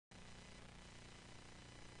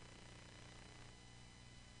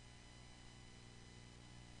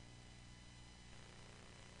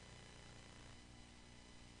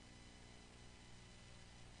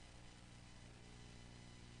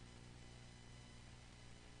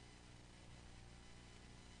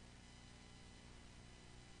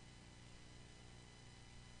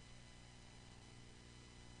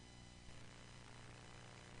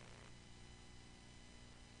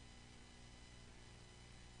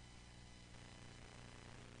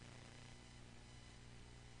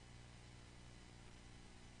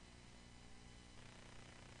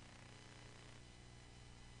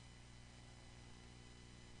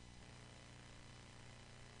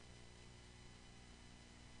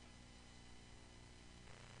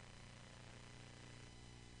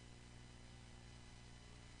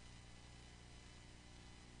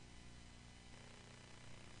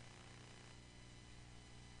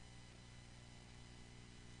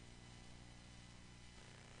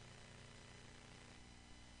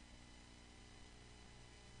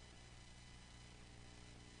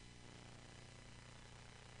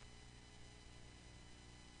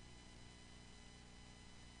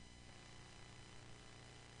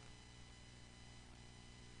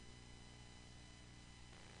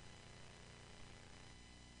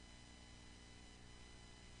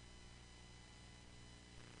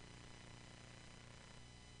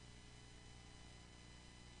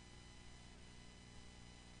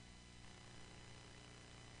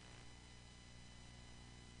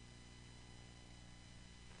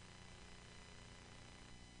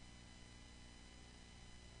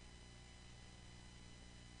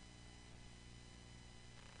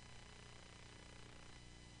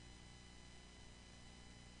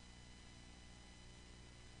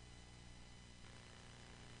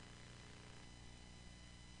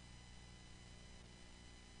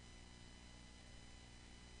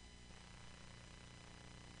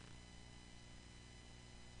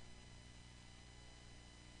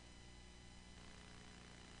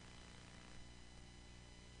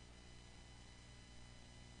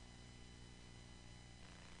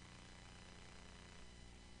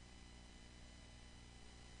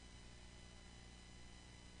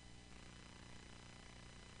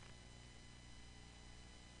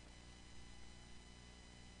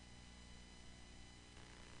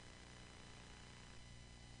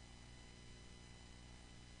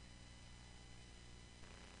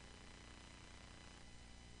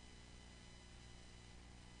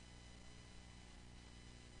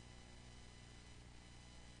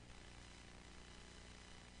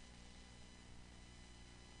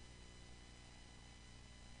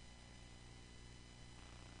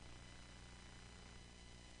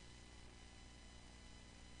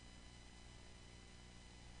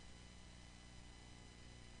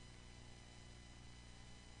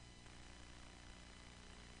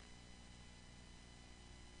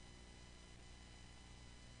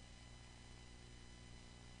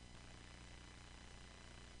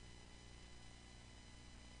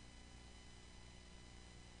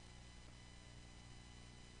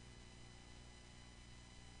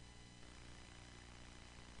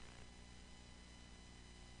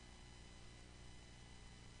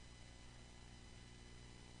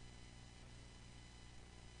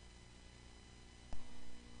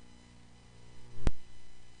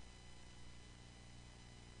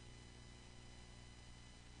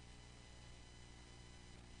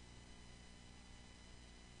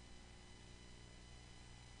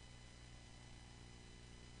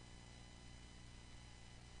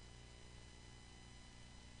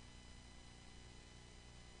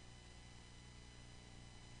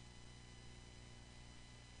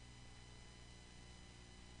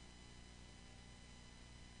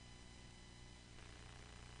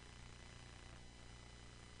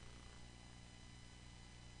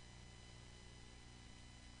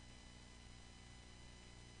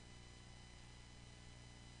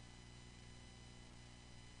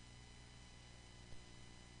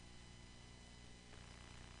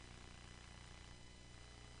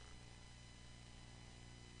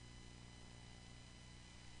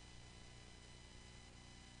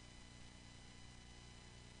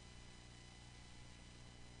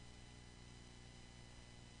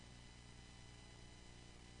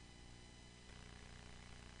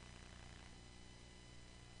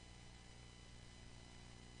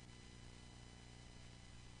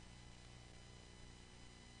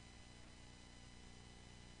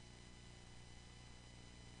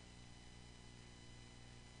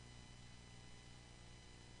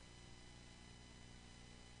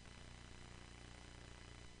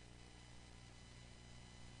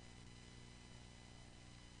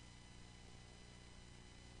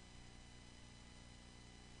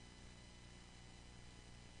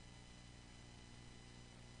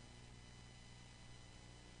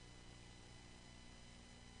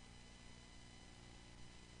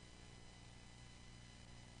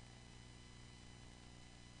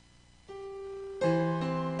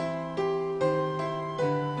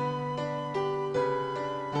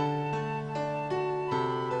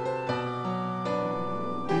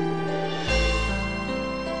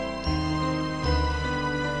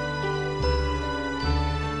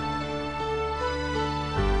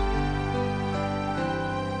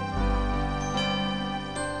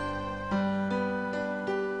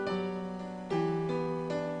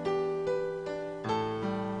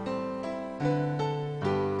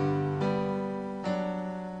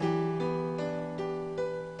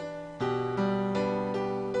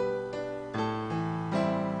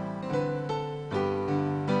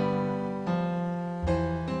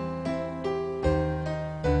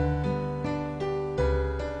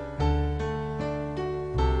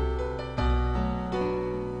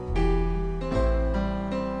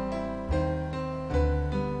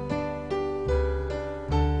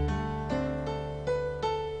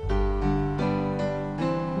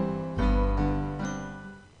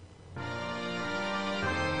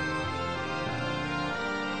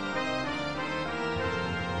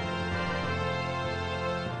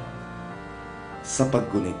Sa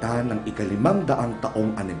paggunita ng ika-500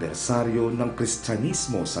 taong anibersaryo ng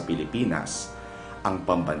Kristyanismo sa Pilipinas, ang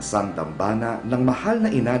pambansang dambana ng mahal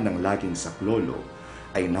na ina ng laging saklolo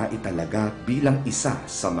ay naitalaga bilang isa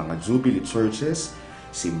sa mga Jubilee Churches,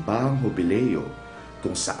 simbahang Jubileo,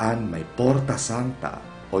 kung saan may Porta Santa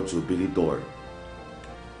o Jubilee Door.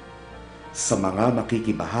 Sa mga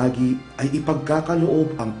makikibahagi ay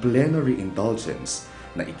ipagkakaloob ang plenary indulgence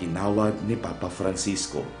na itinawag ni Papa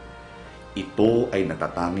Francisco. Ito ay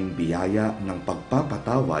natatanging biyaya ng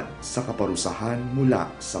pagpapatawad sa kaparusahan mula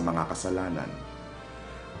sa mga kasalanan.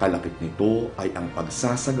 Kalapit nito ay ang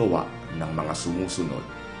pagsasagawa ng mga sumusunod: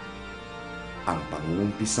 ang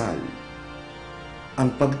pangungumpisal,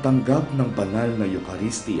 ang pagtanggap ng banal na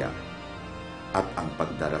Eucharistia, at ang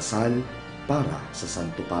pagdarasal para sa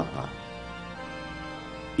Santo Papa.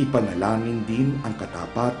 Ipanalangin din ang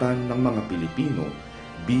katapatan ng mga Pilipino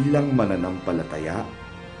bilang mananampalataya,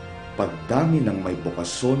 pagdami ng may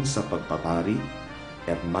bokasyon sa pagpapari,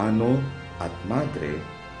 hermano at madre,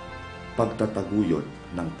 pagtataguyod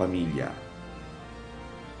ng pamilya.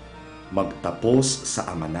 Magtapos sa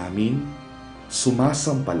Ama Namin,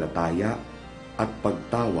 sumasampalataya at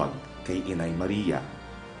pagtawag kay Inay Maria.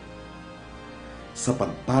 Sa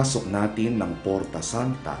pagpasok natin ng Porta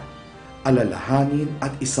Santa, alalahanin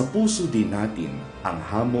at isapuso din natin ang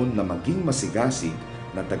hamon na maging masigasig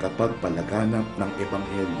na tagapagpalaganap ng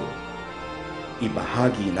Ebanghelyo.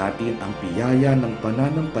 Ibahagi natin ang biyaya ng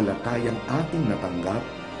pananampalatayang ating natanggap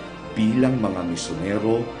bilang mga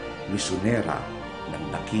misyonero, misyonera ng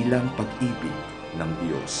dakilang pag-ibig ng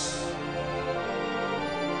Diyos.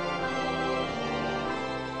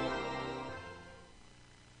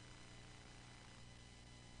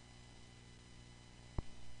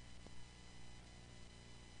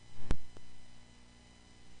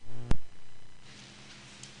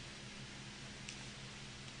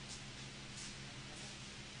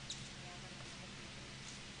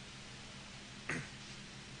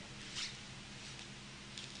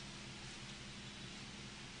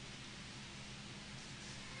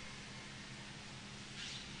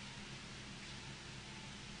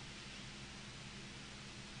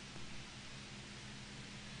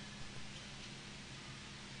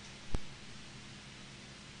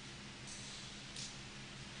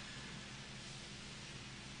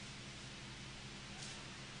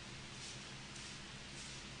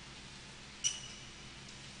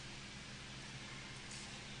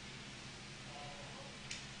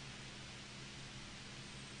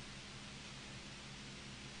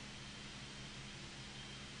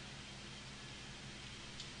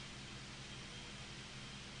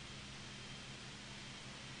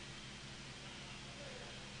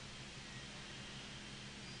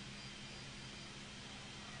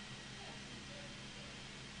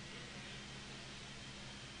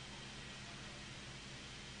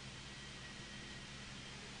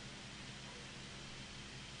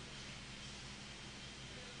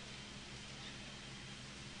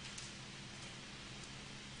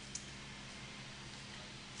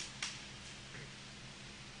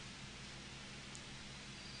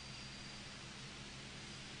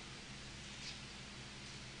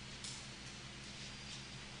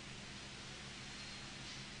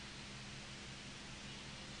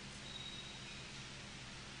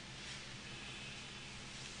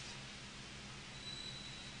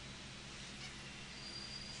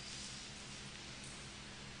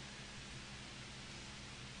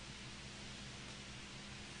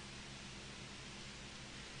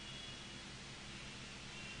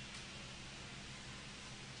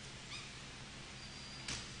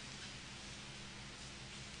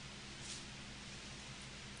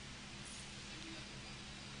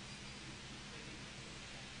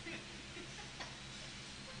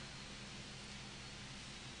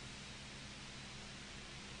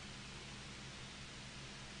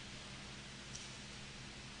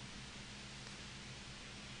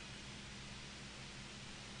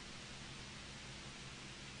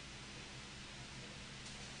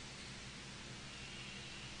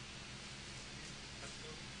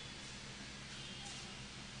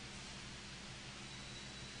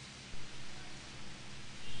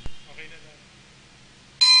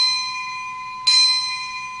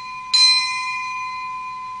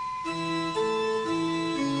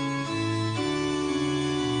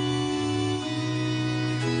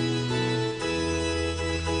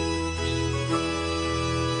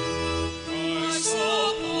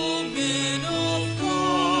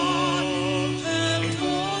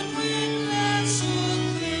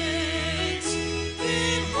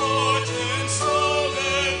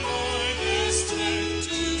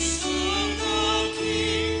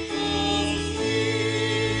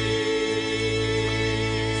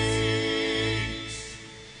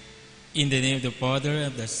 In the name of the Father, and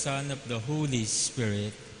of the Son, and of the Holy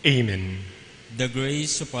Spirit. Amen. The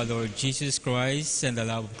grace of our Lord Jesus Christ, and the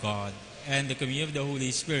love of God, and the communion of the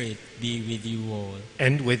Holy Spirit be with you all.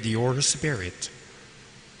 And with your spirit.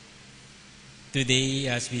 Today,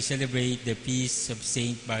 as we celebrate the feast of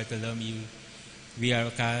Saint Bartholomew, we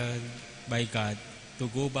are called by God to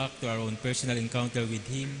go back to our own personal encounter with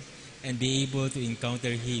Him and be able to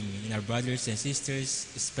encounter Him in our brothers and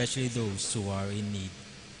sisters, especially those who are in need.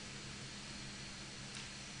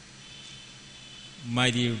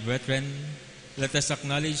 My dear brethren, let us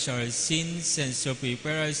acknowledge our sins and so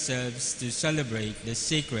prepare ourselves to celebrate the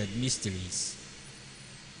sacred mysteries.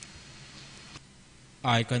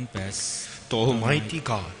 I confess To Almighty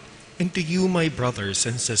God, and to you, my brothers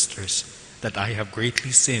and sisters, that I have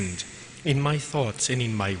greatly sinned in my thoughts and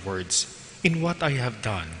in my words, in what I have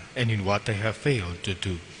done and in what I have failed to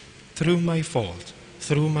do, through my fault,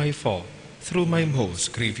 through my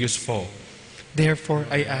most grievous fault. Therefore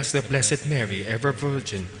I ask the Blessed Mary, ever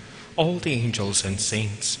Virgin, all the angels and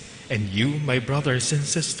saints, and you, my brothers and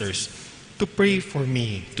sisters, to pray for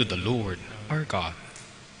me to the Lord our God.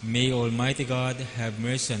 May Almighty God have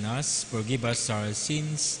mercy on us, forgive us our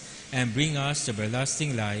sins, and bring us to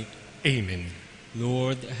everlasting life. Amen.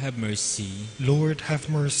 Lord, have mercy. Lord, have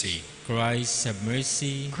mercy. Christ, have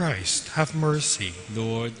mercy. Christ, have mercy.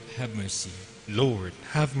 Lord, have mercy. Lord,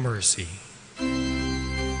 have mercy.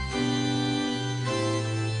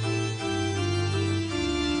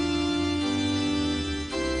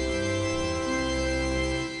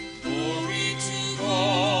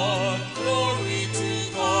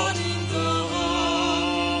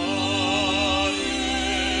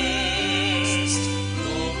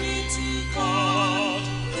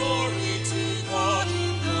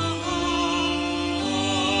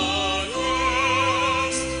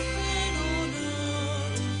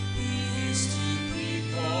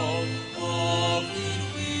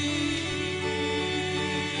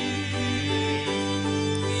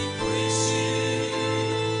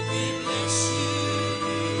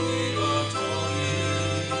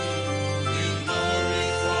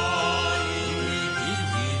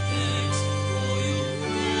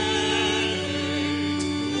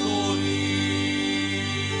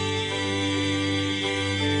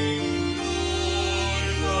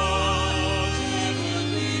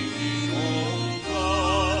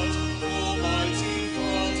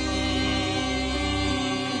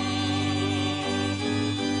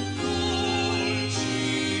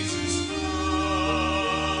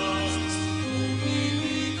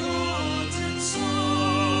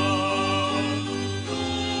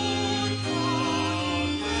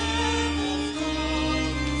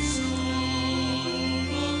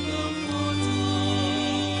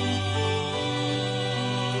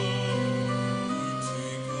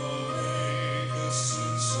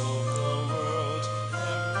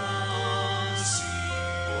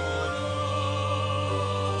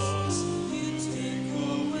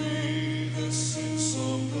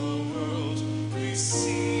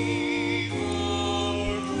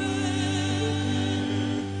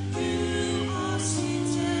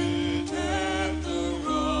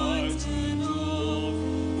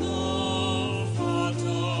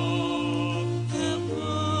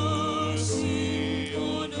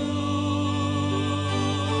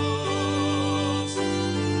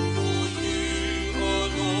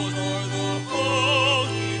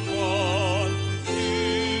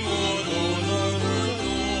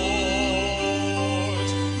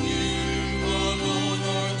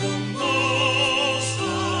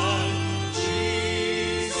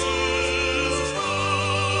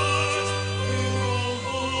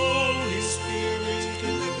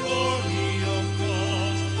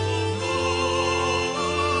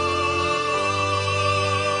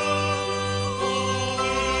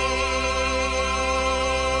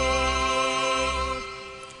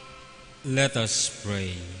 Let us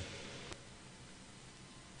pray.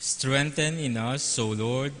 Strengthen in us, O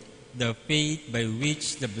Lord, the faith by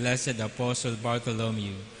which the blessed Apostle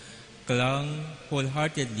Bartholomew clung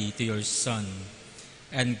wholeheartedly to your Son,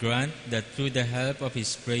 and grant that through the help of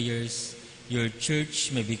his prayers, your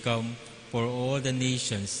Church may become for all the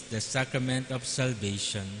nations the sacrament of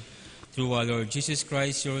salvation. Through our Lord Jesus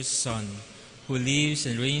Christ, your Son, who lives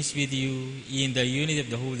and reigns with you in the unity of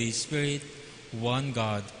the Holy Spirit, one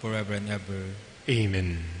God, forever and ever.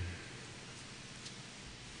 Amen.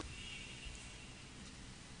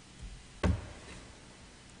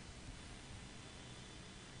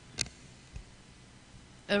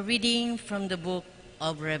 A reading from the book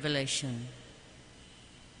of Revelation.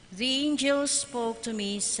 The angel spoke to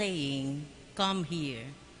me, saying, "Come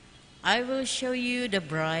here. I will show you the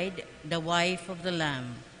bride, the wife of the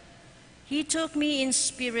Lamb." He took me in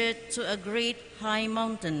spirit to a great high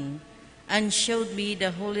mountain and showed me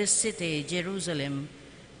the holy city, Jerusalem,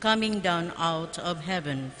 coming down out of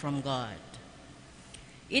heaven from God.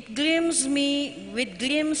 It gleams with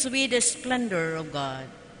the splendor of God.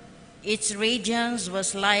 Its radiance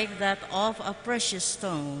was like that of a precious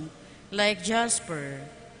stone, like jasper,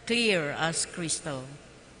 clear as crystal.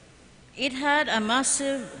 It had a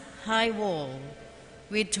massive high wall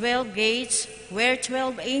with 12 gates where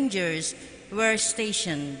 12 angels were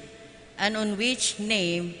stationed, and on which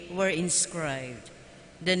names were inscribed,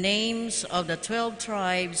 the names of the 12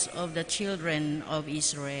 tribes of the children of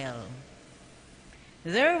Israel.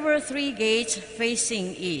 There were 3 gates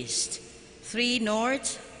facing east, 3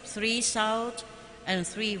 north, 3 south, and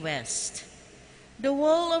 3 west. The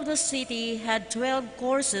wall of the city had 12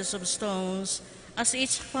 courses of stones as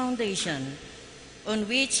its foundation, on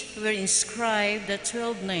which were inscribed the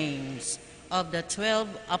 12 names of the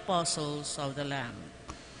 12 apostles of the Lamb.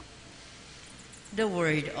 The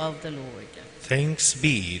word of the Lord. Thanks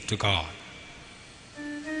be to God.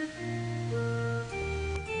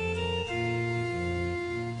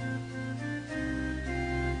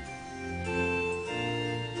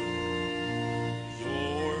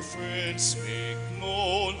 Your friends make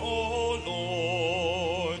known, O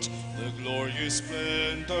Lord, the glorious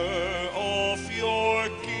splendor of your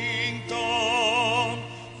kingdom.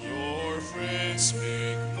 Your friends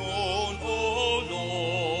make known, O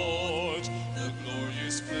Lord, the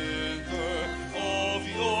glorious splendor of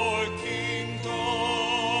your kingdom.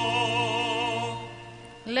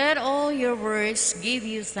 Let all your works give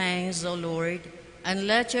you thanks, O Lord, and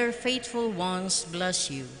let your faithful ones bless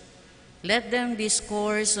you. Let them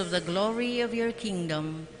discourse of the glory of your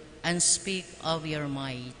kingdom and speak of your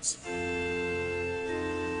might.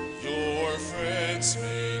 Your friends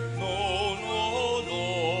make known, O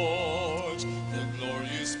Lord, the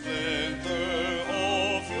glorious splendor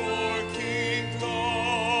of your kingdom.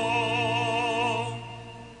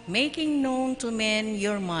 Making known to men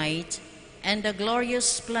your might and the glorious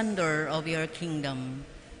splendor of your kingdom.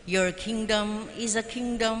 Your kingdom is a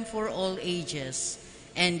kingdom for all ages,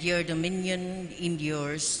 and your dominion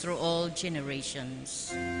endures through all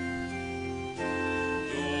generations.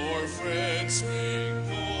 Your friends make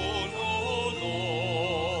known, O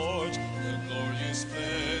Lord, the glorious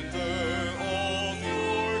splendor of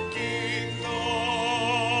your kingdom.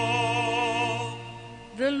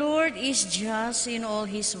 The Lord is just in all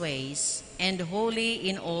his ways and holy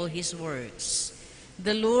in all his works.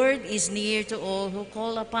 The Lord is near to all who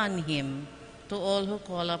call upon him, to all who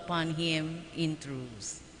call upon him in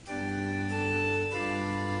truth. Your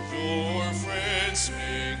friends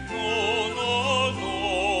make known, O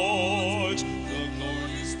Lord, the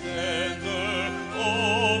glorious splendor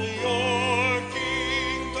of your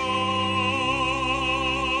kingdom.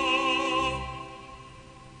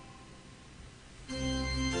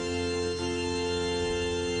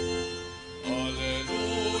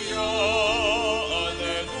 Alleluia,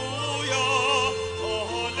 alleluia,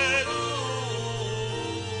 alleluia.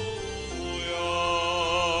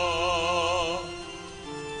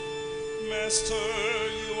 Master,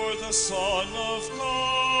 you are the Son of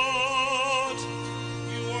God.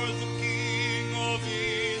 You are the King of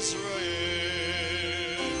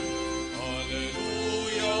Israel.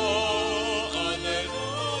 Alleluia,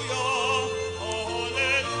 alleluia,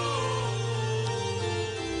 alleluia.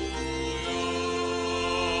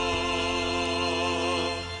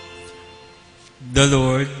 The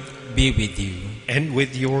Lord be with you. And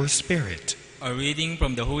with your spirit. A reading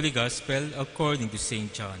from the Holy Gospel according to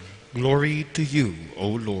St. John. Glory to you, O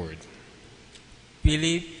Lord.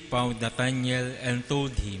 Philip found Nathanael and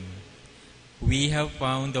told him, "We have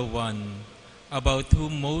found the one about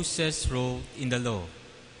whom Moses wrote in the law,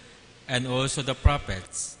 and also the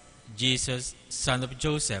prophets, Jesus, son of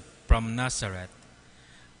Joseph from Nazareth."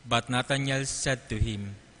 But Nathanael said to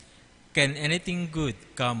him, "Can anything good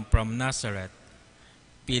come from Nazareth?"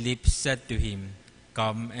 Philip said to him,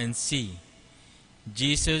 "Come and see."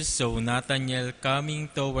 Jesus saw Nathanael coming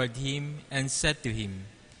toward him and said to him,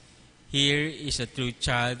 "Here is a true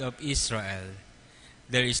child of Israel.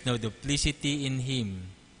 There is no duplicity in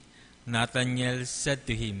him." Nathanael said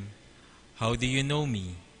to him, "How do you know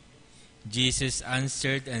me?" Jesus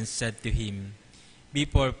answered and said to him,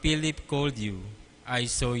 "Before Philip called you, I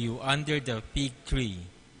saw you under the fig tree."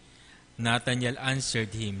 Nathanael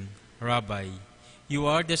answered him, "Rabbi, you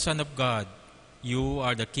are the Son of God. You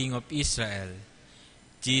are the King of Israel."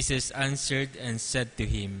 Jesus answered and said to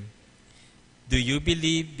him, "Do you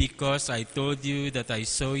believe because I told you that I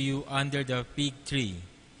saw you under the fig tree?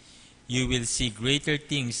 You will see greater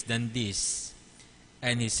things than this."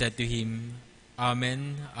 And he said to him,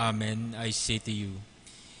 Amen, amen, I say to you.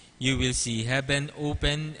 You will see heaven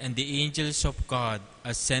open and the angels of God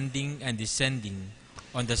ascending and descending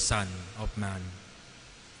on the Son of Man.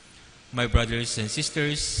 My brothers and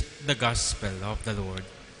sisters, the Gospel of the Lord.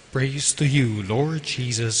 Praise to you, Lord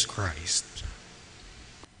Jesus Christ.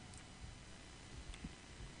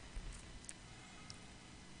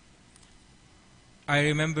 I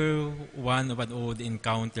remember one of an old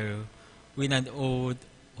encounter with an old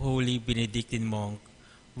holy Benedictine monk,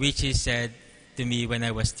 which he said to me when I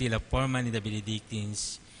was still a foreman in the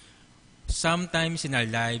Benedictines. Sometimes in our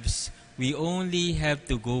lives, we only have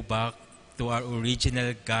to go back to our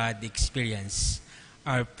original God experience,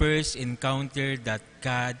 our first encounter that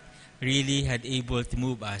God really had able to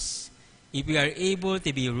move us. If we are able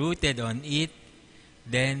to be rooted on it,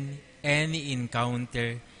 then any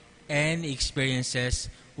encounter, any experiences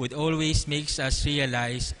would always make us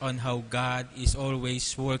realize on how God is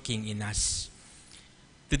always working in us.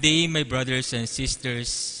 Today, my brothers and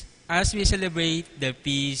sisters, as we celebrate the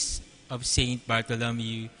feast of Saint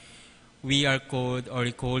Bartholomew, we are called or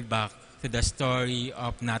recalled back to the story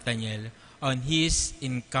of Nathanael on his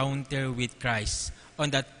encounter with Christ, on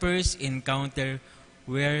that first encounter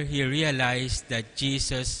where he realized that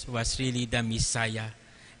Jesus was really the Messiah,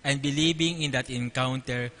 and believing in that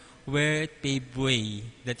encounter where it paved way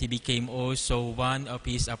that he became also one of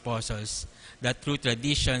his apostles, that through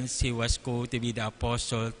traditions he was called to be the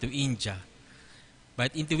apostle to India.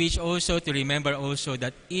 But into which also to remember also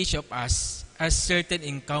that each of us has certain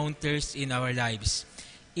encounters in our lives.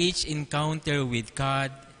 Each encounter with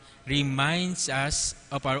God reminds us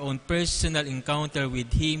of our own personal encounter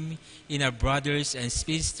with Him in our brothers and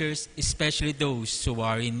sisters, especially those who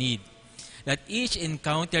are in need. That each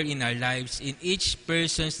encounter in our lives, in each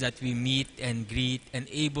persons that we meet and greet and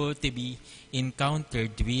able to be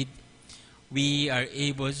encountered with, we are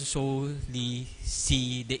able to solely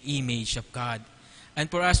see the image of God. And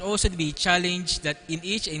for us also to be challenged that in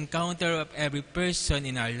each encounter of every person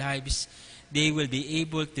in our lives, they will be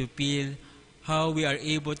able to feel how we are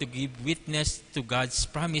able to give witness to God's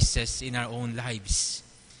promises in our own lives.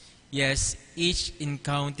 Yes, each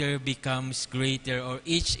encounter becomes greater, or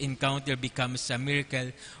each encounter becomes a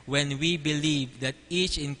miracle when we believe that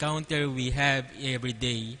each encounter we have every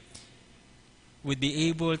day would be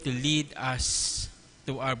able to lead us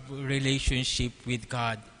to our relationship with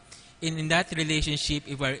God. And in that relationship,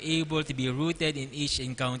 if we are able to be rooted in each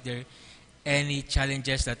encounter, any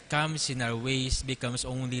challenges that comes in our ways becomes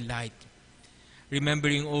only light.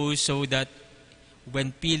 Remembering also that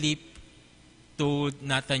when Philip told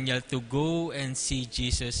Nathanael to go and see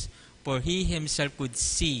Jesus, for he himself could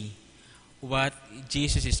see what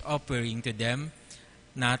Jesus is offering to them,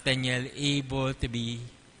 Nathanael, able to be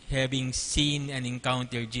having seen and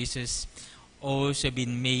encountered Jesus, also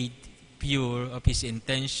been made pure of his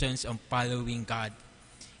intentions of following God.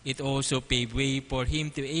 It also paved way for him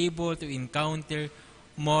to able to encounter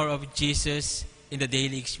more of Jesus in the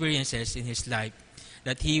daily experiences in his life,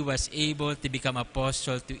 that he was able to become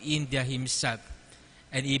apostle to India himself,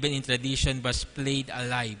 and even in tradition was played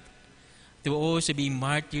alive, to also be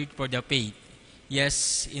martyred for the faith.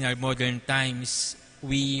 Yes, in our modern times,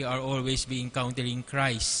 we are always be encountering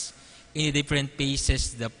Christ in the different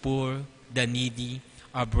places, the poor, the needy,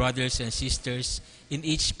 our brothers and sisters, in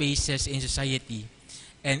each spaces in society.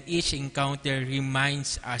 And each encounter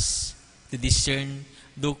reminds us to discern,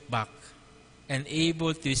 look back, and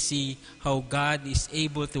able to see how God is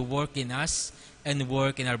able to work in us and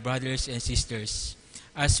work in our brothers and sisters.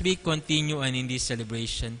 As we continue on in this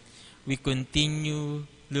celebration, we continue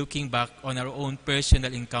looking back on our own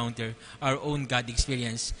personal encounter, our own God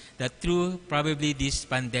experience, that through probably this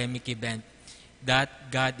pandemic event,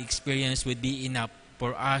 that God experience would be enough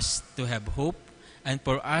for us to have hope and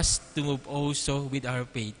for us to move also with our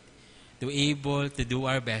faith, to able to do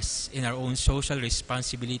our best in our own social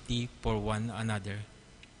responsibility for one another.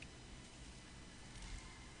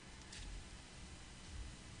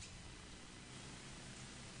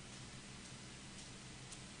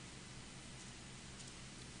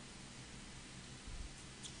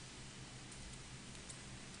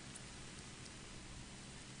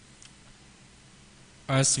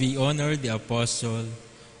 As we honor the apostle,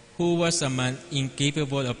 who was a man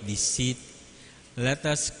incapable of deceit, let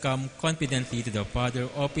us come confidently to the Father,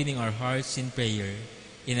 opening our hearts in prayer.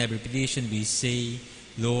 In every petition we say,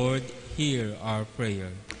 Lord, hear our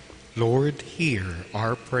prayer. Lord, hear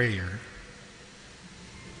our prayer.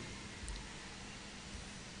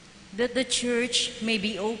 That the Church may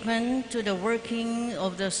be open to the working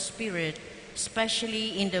of the Spirit,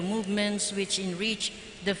 especially in the movements which enrich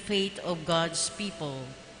the faith of God's people.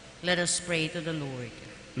 Let us pray to the Lord.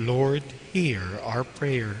 Lord, hear our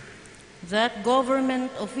prayer. That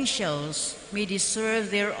government officials may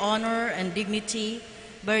deserve their honor and dignity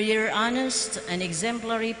by their honest and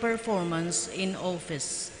exemplary performance in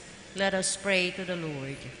office. Let us pray to the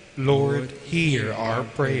Lord. Lord, hear our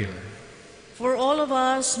prayer. For all of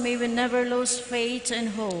us, may we never lose faith and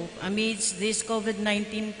hope amidst this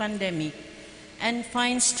COVID-19 pandemic and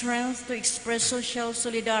find strength to express social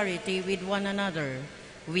solidarity with one another.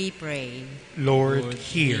 We pray. Lord,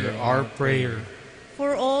 hear our prayer.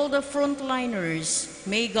 For all the frontliners,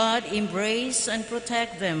 may God embrace and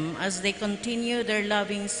protect them as they continue their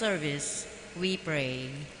loving service. We pray.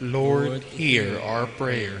 Lord, hear our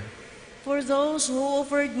prayer. For those who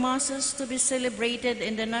offered masses to be celebrated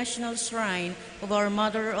in the national shrine of our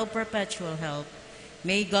Mother of Perpetual Help,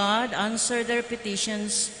 may God answer their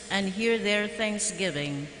petitions and hear their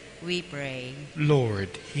thanksgiving. We pray. Lord,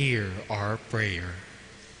 hear our prayer.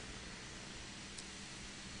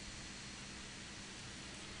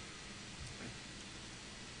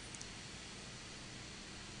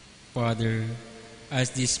 Father,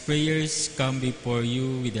 as these prayers come before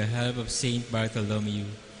you with the help of Saint Bartholomew,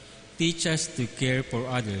 teach us to care for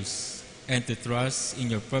others and to trust in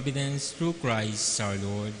your providence through Christ our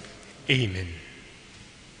Lord. Amen.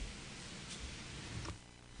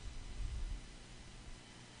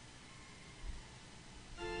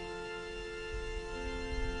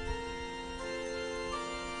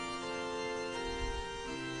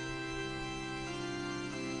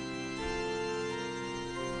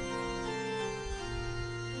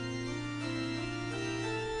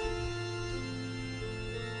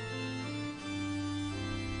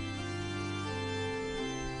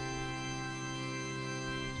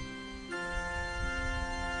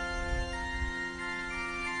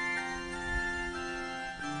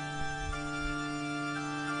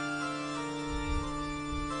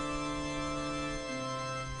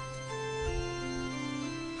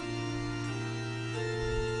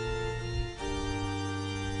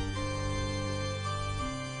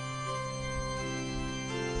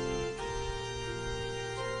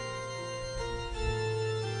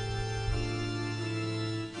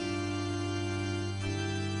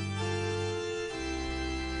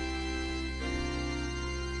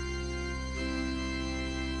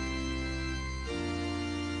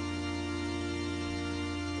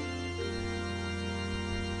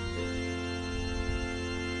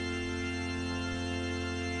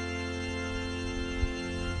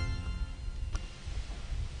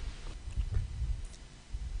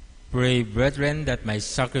 Pray, brethren, that my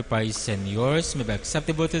sacrifice and yours may be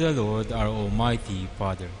acceptable to the Lord, our Almighty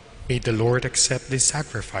Father. May the Lord accept this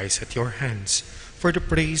sacrifice at your hands for the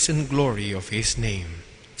praise and glory of his name,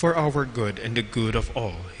 for our good and the good of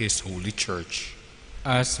all his holy church.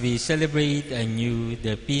 As we celebrate anew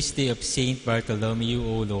the feast day of Saint Bartholomew,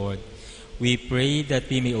 O Lord, we pray that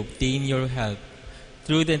we may obtain your help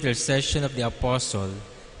through the intercession of the Apostle,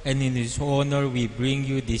 and in his honor we bring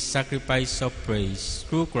you this sacrifice of praise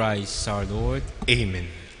through Christ our Lord. Amen.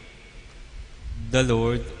 The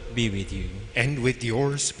Lord be with you. And with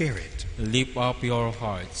your spirit. Lift up your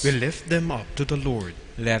hearts. We lift them up to the Lord.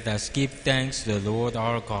 Let us give thanks to the Lord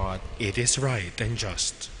our God. It is right and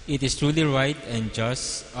just. It is truly right and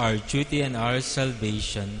just, our duty and our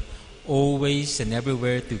salvation, always and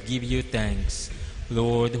everywhere to give you thanks,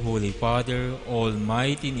 Lord, Holy Father,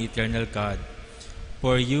 Almighty and eternal God.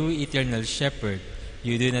 For you, eternal Shepherd,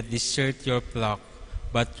 you do not desert your flock,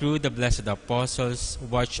 but through the blessed apostles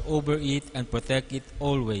watch over it and protect it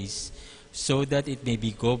always, so that it may be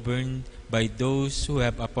governed by those who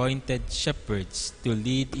have appointed shepherds to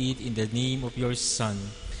lead it in the name of your Son.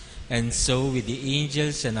 And so with the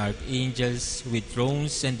angels and archangels, with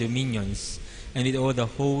thrones and dominions, and with all the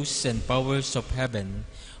hosts and powers of heaven,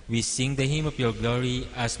 we sing the hymn of your glory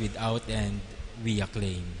as without end we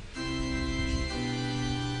acclaim.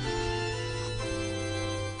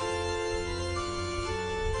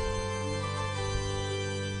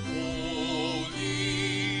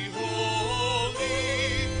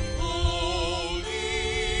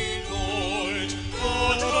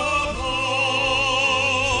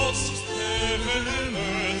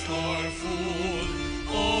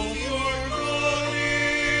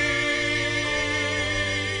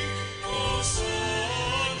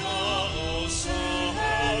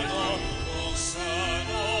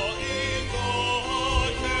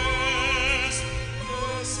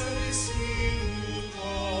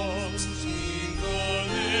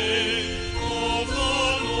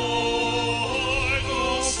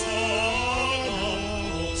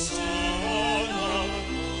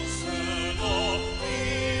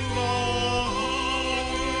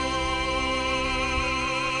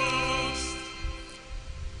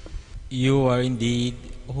 You are indeed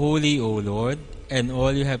holy, O Lord, and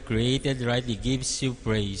all you have created rightly gives you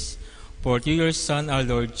praise. For through your Son, our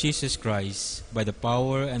Lord Jesus Christ, by the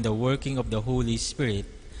power and the working of the Holy Spirit,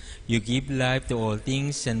 you give life to all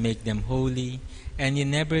things and make them holy, and you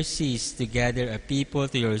never cease to gather a people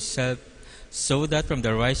to yourself, so that from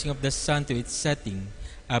the rising of the sun to its setting,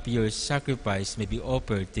 a pure sacrifice may be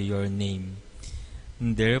offered to your name.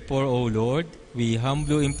 Therefore, O Lord, we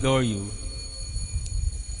humbly implore you,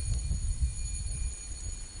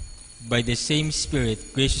 by the same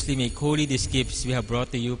Spirit, graciously make holy these gifts we have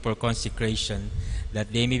brought to you for consecration,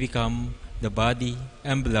 that they may become the body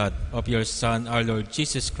and blood of your Son, our Lord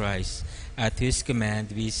Jesus Christ, at whose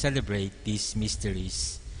command we celebrate these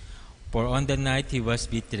mysteries. For on the night he was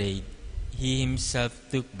betrayed, he himself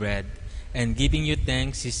took bread, and giving you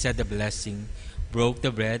thanks, he said a blessing, broke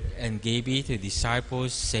the bread, and gave it to the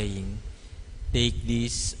disciples, saying, "Take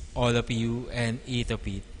this, all of you, and eat of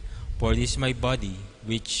it, for this is my body,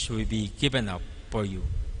 which will be given up for you."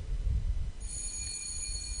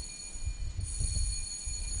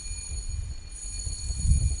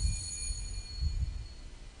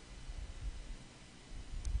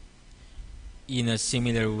 In a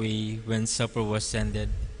similar way, when supper was ended,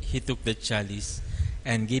 he took the chalice,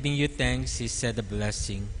 and giving you thanks, he said a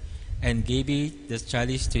blessing, and gave it the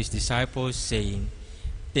chalice to his disciples, saying,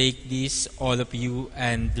 "Take this, all of you,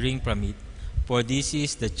 and drink from it, for this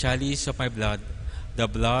is the chalice of my blood, the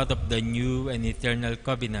blood of the new and eternal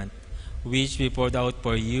covenant, which we poured out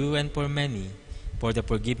for you and for many, for the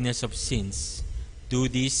forgiveness of sins. Do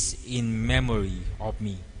this in memory of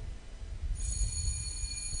me."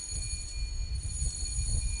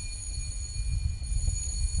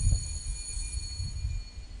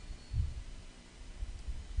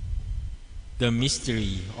 The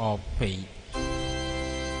mystery of faith.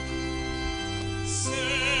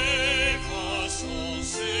 Save us, O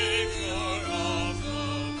Savior of the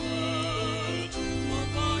world, for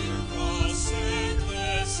by your cross and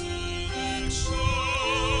resurrection,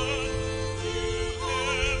 you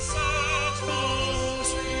have set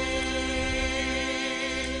us free.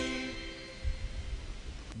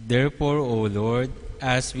 Therefore, O Lord,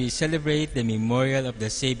 as we celebrate the memorial of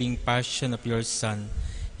the saving passion of your Son,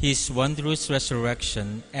 his wondrous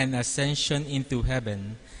resurrection and ascension into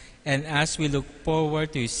heaven, and as we look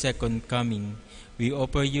forward to his second coming, we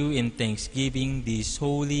offer you in thanksgiving this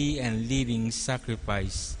holy and living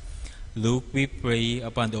sacrifice. Look, we pray,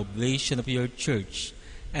 upon the oblation of your church,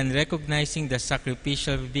 and recognizing the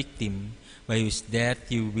sacrificial victim by whose death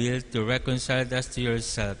you willed to reconcile us to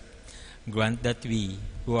yourself, grant that we,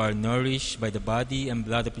 who are nourished by the body and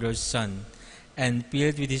blood of your Son, and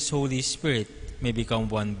filled with his Holy Spirit, may become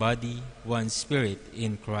one body, one spirit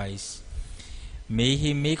in Christ. May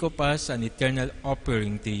he make of us an eternal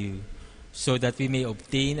offering to you, so that we may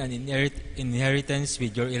obtain an inheritance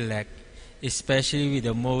with your elect, especially with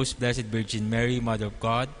the most blessed Virgin Mary, Mother of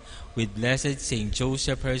God, with blessed Saint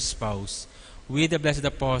Joseph, her spouse, with the blessed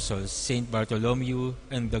apostles, Saint Bartholomew,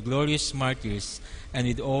 and the glorious martyrs, and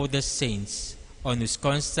with all the saints, on whose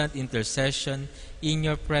constant intercession in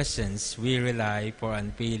your presence we rely for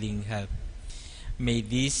unfailing help. May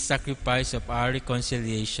this sacrifice of our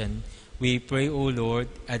reconciliation, we pray, O Lord,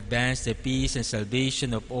 advance the peace and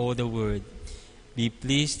salvation of all the world. Be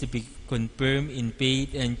pleased to be confirmed in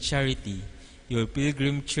faith and charity, your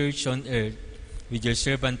pilgrim church on earth, with your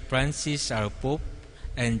servant Francis, our Pope,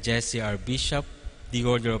 and Jesse, our Bishop, the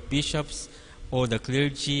order of bishops, all the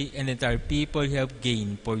clergy, and the entire people you have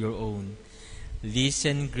gained for your own.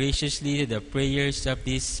 Listen graciously to the prayers of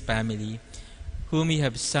this family, whom you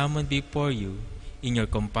have summoned before you. In your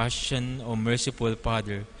compassion, O merciful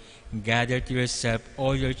Father, gather to yourself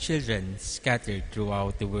all your children scattered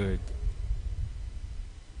throughout the world.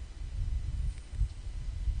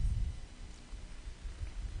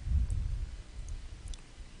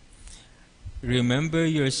 Remember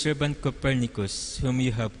your servant Copernicus, whom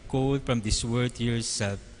you have called from this world to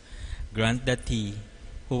yourself. Grant that he,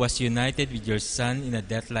 who was united with your Son in a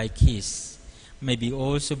death like his, may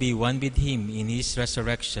also be one with him in his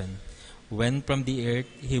resurrection, when from the earth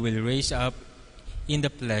he will raise up in the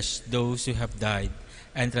flesh those who have died,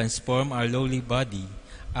 and transform our lowly body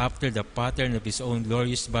after the pattern of his own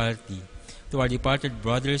glorious body, to our departed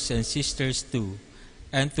brothers and sisters too,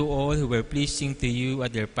 and to all who were pleasing to you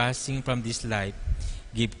at their passing from this life,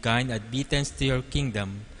 give kind admittance to your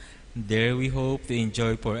kingdom. There we hope to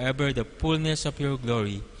enjoy forever the fullness of your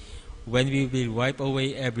glory, when we will wipe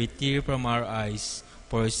away every tear from our eyes,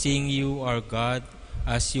 for seeing you, our God,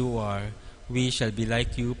 as you are, we shall be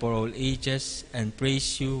like you for all ages, and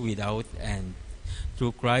praise you without end.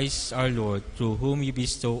 Through Christ our Lord, through whom you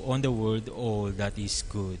bestow on the world all that is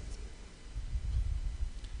good.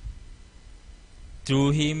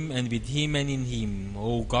 through him and with him and in him,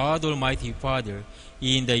 O God, Almighty Father,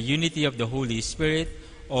 in the unity of the Holy Spirit,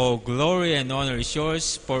 all glory and honor is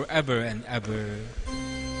yours forever and ever.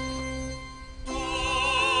 Amen,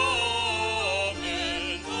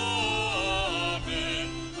 amen,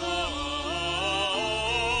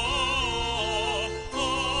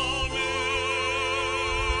 amen.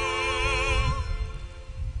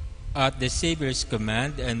 At the Savior's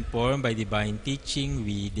command and formed by divine teaching,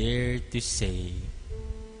 we dare to say,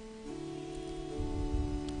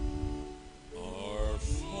 Our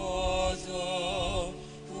Father,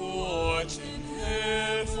 who art in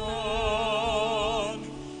heaven,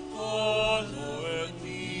 hallowed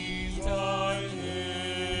be thy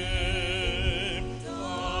name.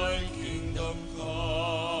 Thy kingdom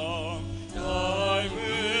come, thy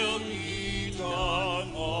will be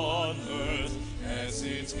done on earth as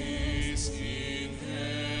it is in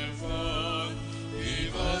heaven.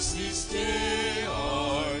 Give us this day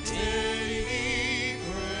our daily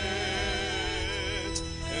bread,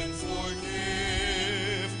 and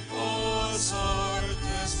forgive us our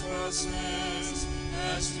trespasses,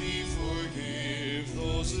 as we forgive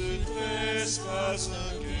those who trespass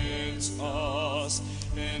against us.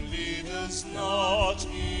 And lead us not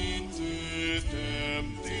into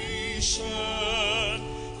temptation,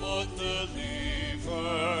 but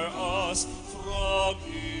deliver us from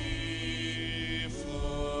evil.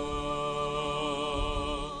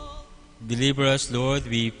 Deliver us, Lord,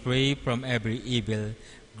 we pray, from every evil.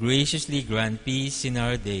 Graciously grant peace in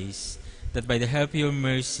our days, that by the help of your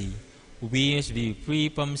mercy we may be free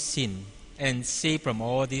from sin and safe from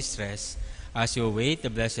all distress, as we await the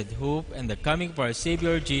blessed hope and the coming of our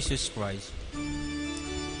Savior Jesus Christ. For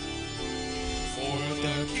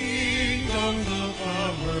the kingdom, the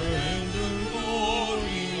power, and the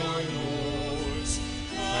glory are yours,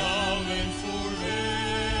 now and forever.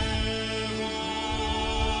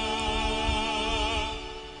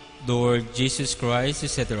 Lord Jesus Christ, you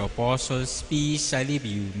said to our apostles, Peace I leave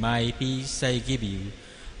you, my peace I give you.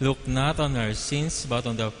 Look not on our sins, but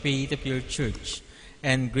on the faith of your church,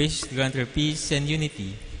 and graciously grant her peace and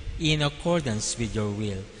unity, in accordance with your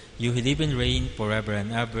will. You who live and reign forever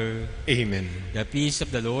and ever. Amen. The peace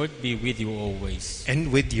of the Lord be with you always.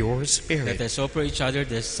 And with your spirit. Let us offer each other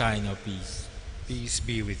the sign of peace. Peace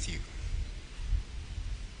be with you.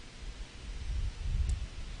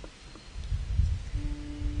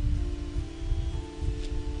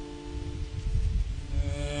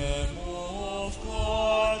 Lamb of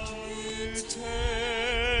God, you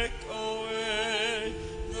take away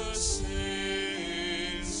the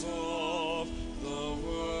sins of the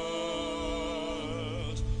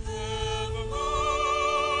world. Have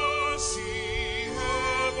mercy,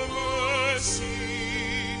 have mercy,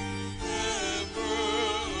 have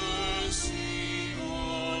mercy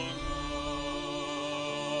on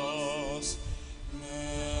us.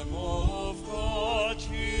 Lamb of God,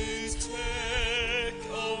 you take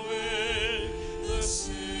away the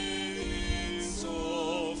sins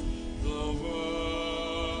of the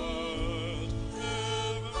world.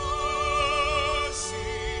 Have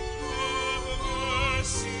mercy, have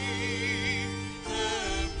mercy,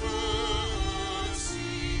 have mercy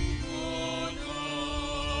on us.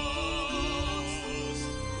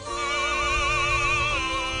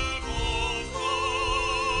 Lamb of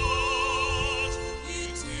God, you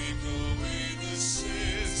take away the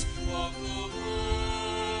sins of the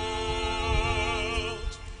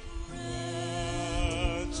world.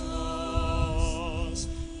 Grant us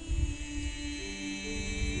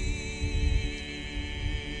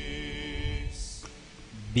peace.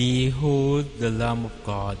 Behold the Lamb of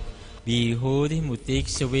God. Behold him who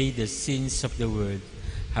takes away the sins of the world.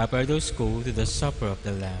 Have our those go to the supper of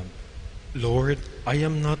the Lamb. Lord, I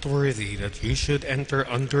am not worthy that you should enter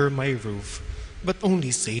under my roof, but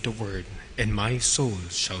only say the word, and my soul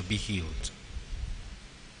shall be healed.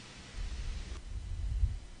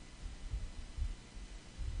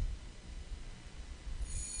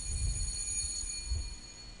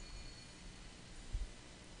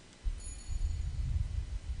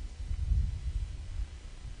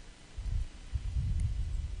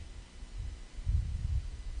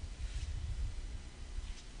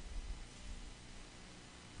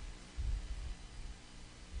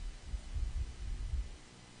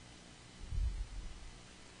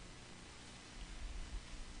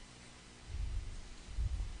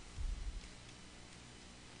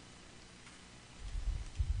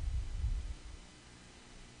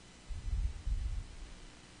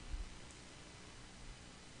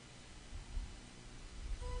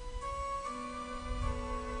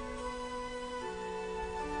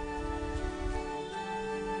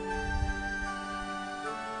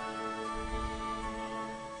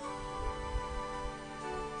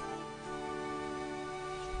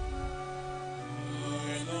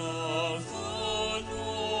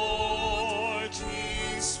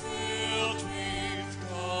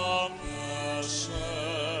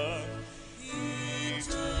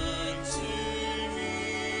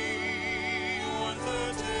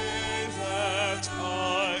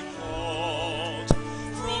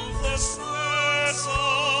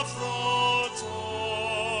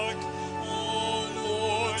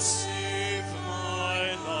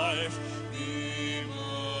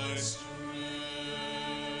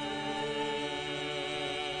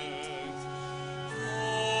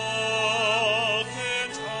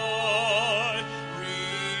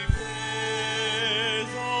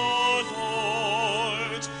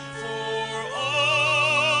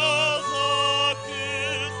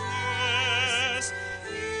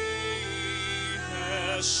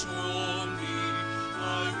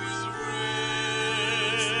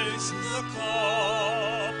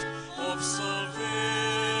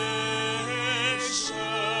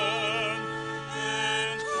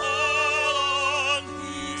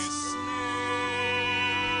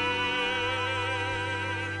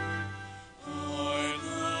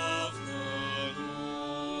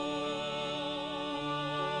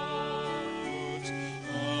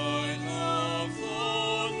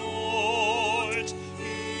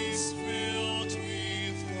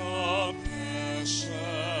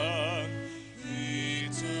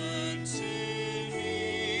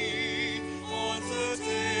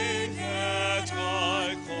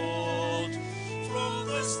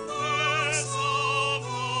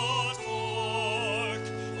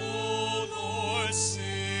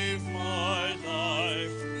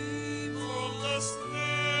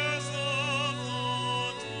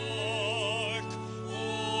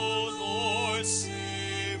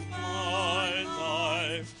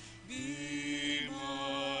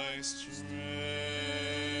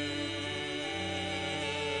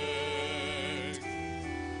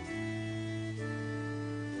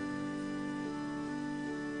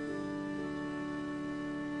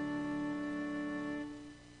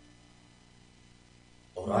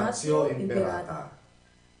 Oratio Imperata.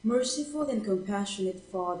 Merciful and compassionate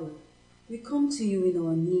Father, we come to you in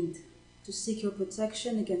our need to seek your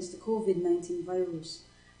protection against the COVID-19 virus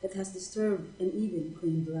that has disturbed and even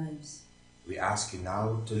claimed lives. We ask you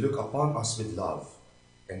now to look upon us with love,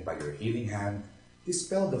 and by your healing hand,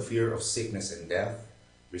 dispel the fear of sickness and death,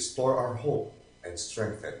 restore our hope, and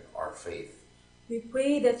strengthen our faith. We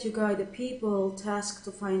pray that you guide the people tasked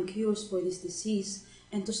to find cures for this disease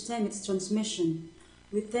and to stem its transmission.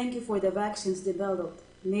 We thank you for the vaccines developed,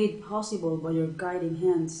 made possible by your guiding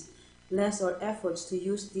hands. Bless our efforts to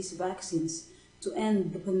use these vaccines to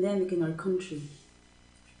end the pandemic in our country.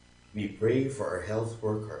 We pray for our health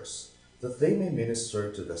workers, that they may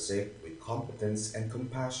minister to the sick with competence and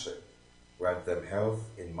compassion. Grant them health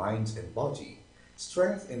in mind and body,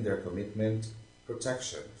 strength in their commitment,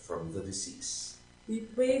 protection from the disease. We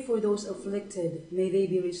pray for those afflicted. May they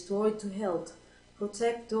be restored to health.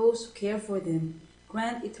 Protect those who care for them.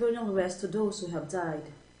 Grant eternal rest to those who have died.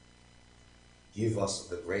 Give us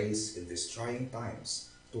the grace in these trying times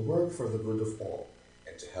to work for the good of all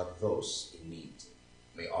and to help those in need.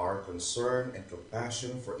 May our concern and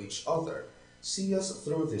compassion for each other see us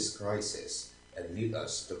through this crisis and lead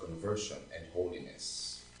us to conversion and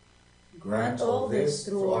holiness. Grant all this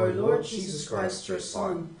through our Lord Jesus Christ, your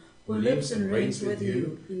Son, who lives and reigns with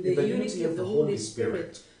you in the unity of the Holy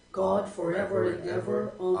Spirit, God forever and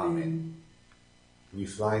ever. Amen. We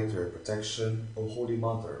fly to your protection, O Holy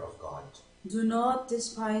Mother of God. Do not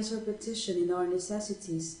despise our petition in our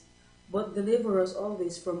necessities, but deliver us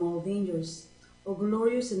always from all dangers. O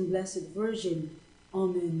glorious and blessed Virgin.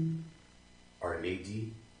 Amen. Our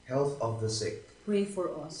Lady, health of the sick, Pray for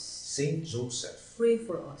us. Saint Joseph, Pray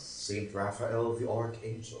for us. Saint Raphael the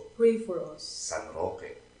Archangel, Pray for us. San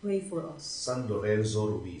Roque, Pray for us. San Lorenzo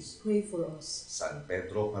Ruiz, Pray for us. San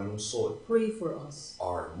Pedro Palungsod, Pray for us.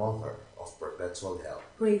 our Mother of Perpetual Help.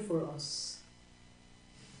 Pray for us.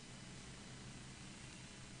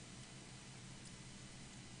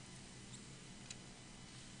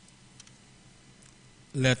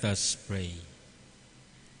 Let us pray.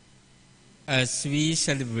 As we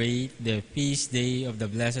celebrate the feast day of the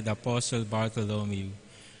blessed Apostle Bartholomew,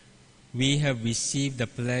 we have received the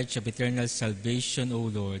pledge of eternal salvation,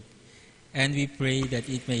 O Lord, and we pray that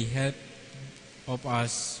it may help of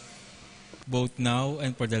us both now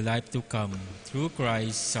and for the life to come. Through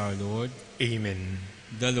Christ our Lord. Amen.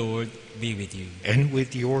 The Lord be with you. And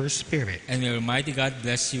with your spirit. And may Almighty God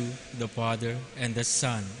bless you, the Father, and the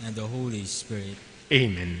Son, and the Holy Spirit.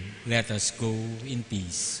 Amen. Let us go in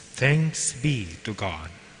peace. Thanks be to God.